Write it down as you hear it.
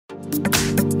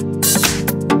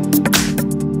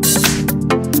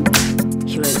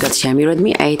Here I've got Xiaomi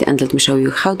Redmi 8 and let me show you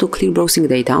how to clear browsing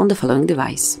data on the following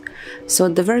device. So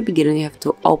at the very beginning you have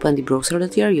to open the browser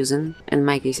that you are using. In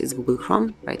my case it's Google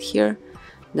Chrome, right here.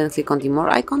 Then click on the more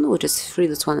icon, which is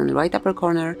 3.1 in the right upper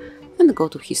corner, and go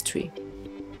to history.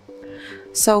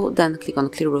 So then click on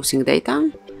clear browsing data,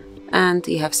 and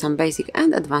you have some basic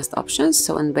and advanced options.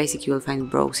 So in basic you will find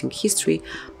browsing history,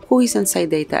 who is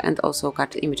inside data, and also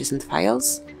cached images and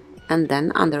files. And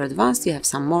then under advanced you have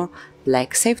some more,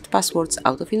 like saved passwords,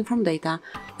 out of inform data,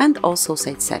 and also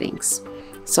site settings.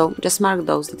 So just mark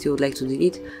those that you would like to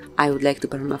delete. I would like to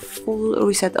perform a full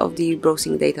reset of the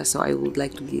browsing data, so I would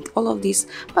like to delete all of these,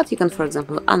 but you can, for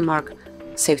example, unmark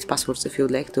saved passwords if you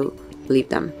would like to leave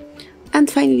them.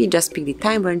 And finally just pick the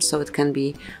time range, so it can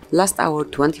be last hour,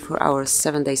 24 hours,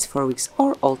 7 days, 4 weeks,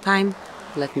 or all time.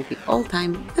 Let me pick all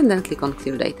time and then click on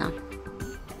clear data.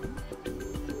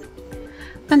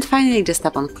 And finally just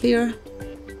tap on clear.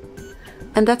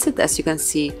 And that's it. As you can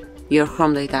see, your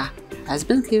Chrome data has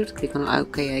been cleared. Click on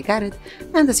OK, I got it.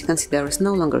 And as you can see, there is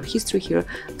no longer history here,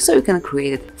 so you can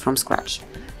create it from scratch.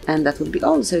 And that would be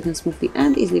all, so you can smoothly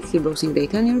and easily clear browsing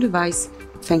data on your device.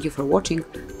 Thank you for watching.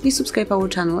 Please subscribe our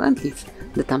channel and leave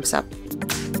the thumbs up.